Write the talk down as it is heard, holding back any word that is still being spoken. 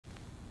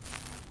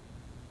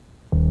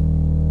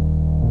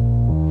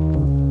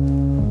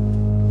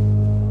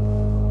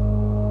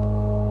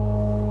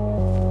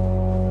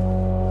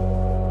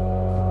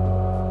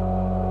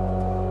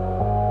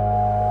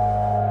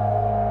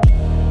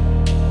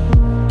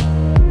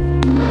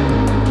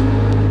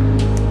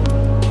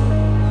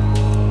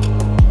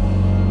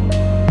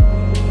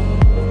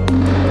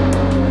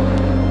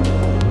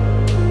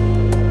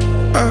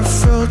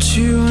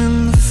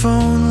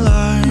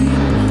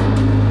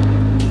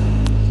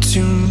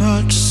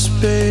much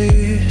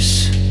space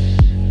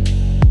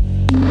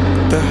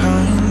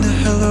behind the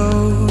hello.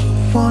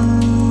 One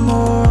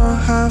more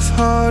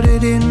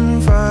half-hearted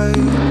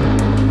invite,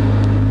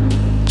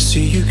 so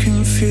you can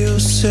feel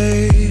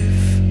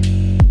safe,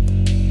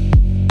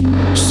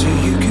 so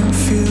you can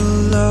feel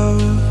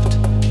loved.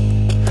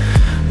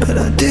 But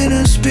I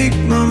didn't speak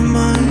my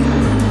mind,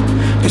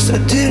 'cause I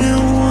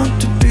didn't want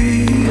to be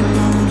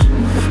alone.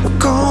 I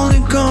call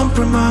it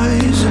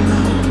compromise and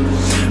I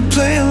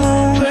play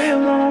alone.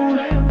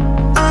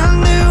 I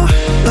knew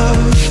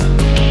love,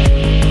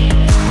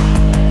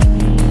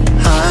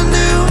 I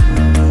knew,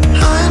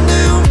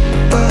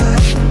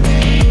 but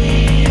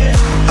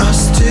I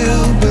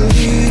still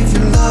believe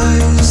in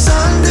lies.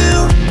 I knew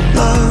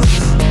love,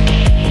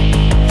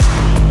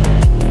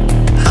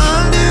 I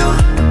knew,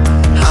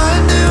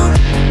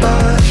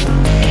 but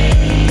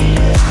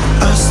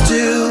I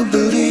still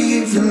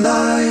believe in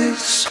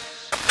lies.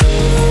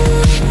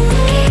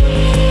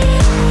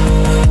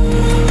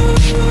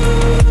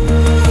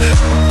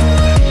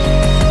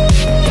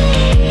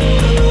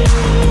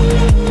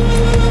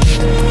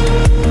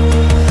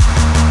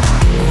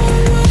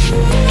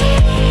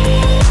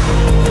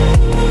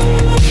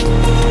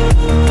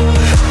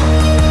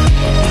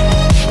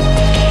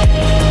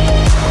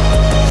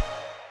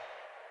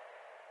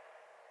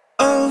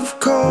 Of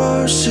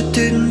course it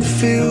didn't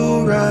feel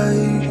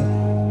right,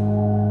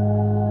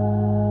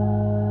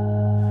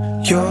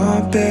 your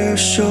bare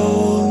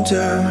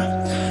shoulder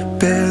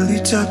barely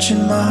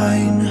touching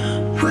mine,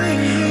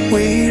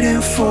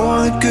 waiting for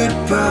the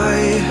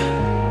goodbye.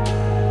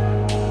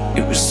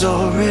 It was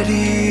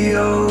already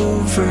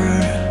over.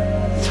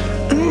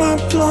 Am I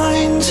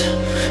blind?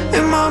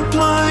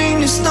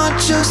 It's not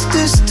just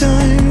this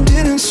time.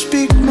 Didn't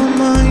speak my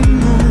mind,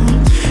 no,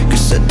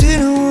 'cause I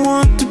didn't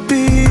want to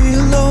be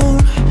alone.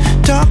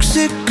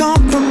 Toxic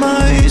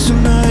compromise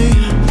and I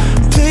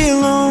play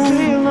alone.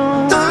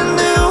 I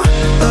knew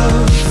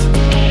love,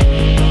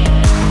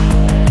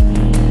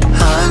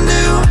 I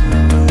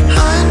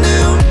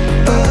knew,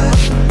 but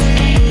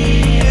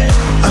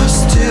I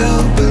still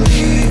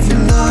believe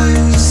in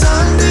lies. I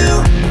knew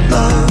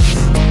love,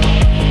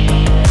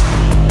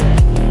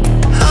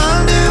 I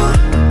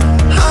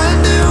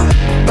knew,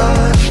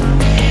 but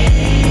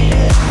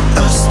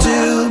I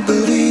still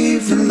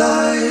believe in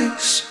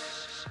lies.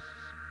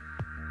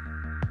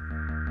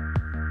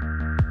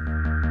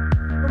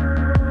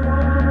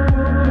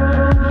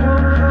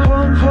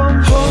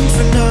 Home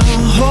for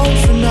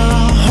now,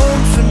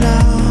 home for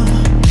now.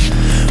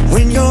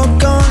 When you're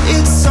gone,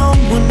 it's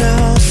someone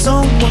else,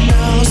 someone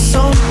else,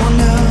 someone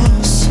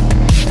else.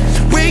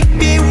 Wake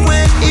me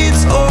when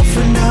it's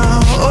over now,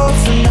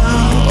 over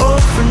now,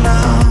 over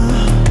now.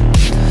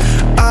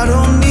 I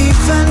don't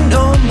even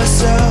know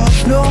myself,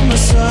 know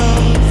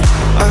myself.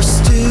 I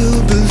still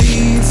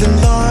believe in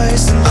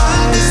lies and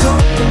lies.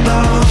 Open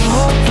now,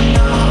 open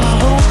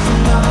now, open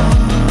now.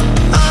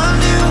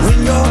 When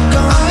you're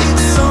gone,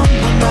 it's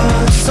someone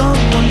else,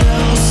 someone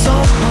else,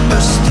 someone else. I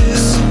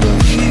still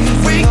believe.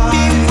 Wake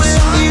me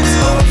when it's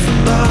over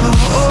now,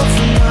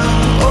 over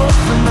now,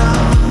 over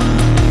now.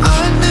 I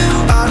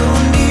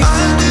don't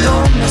even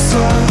know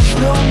myself,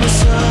 know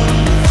myself.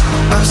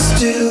 I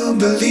still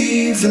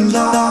believe in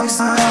lies.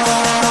 I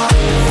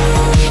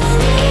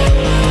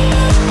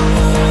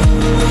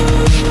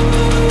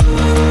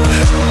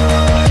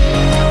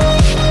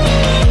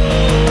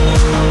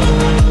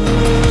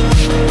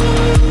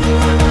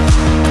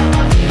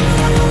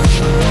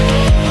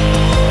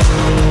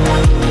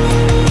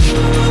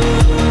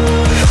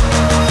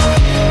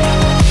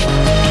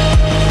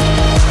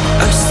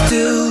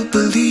still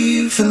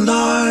believe in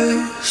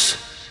lies.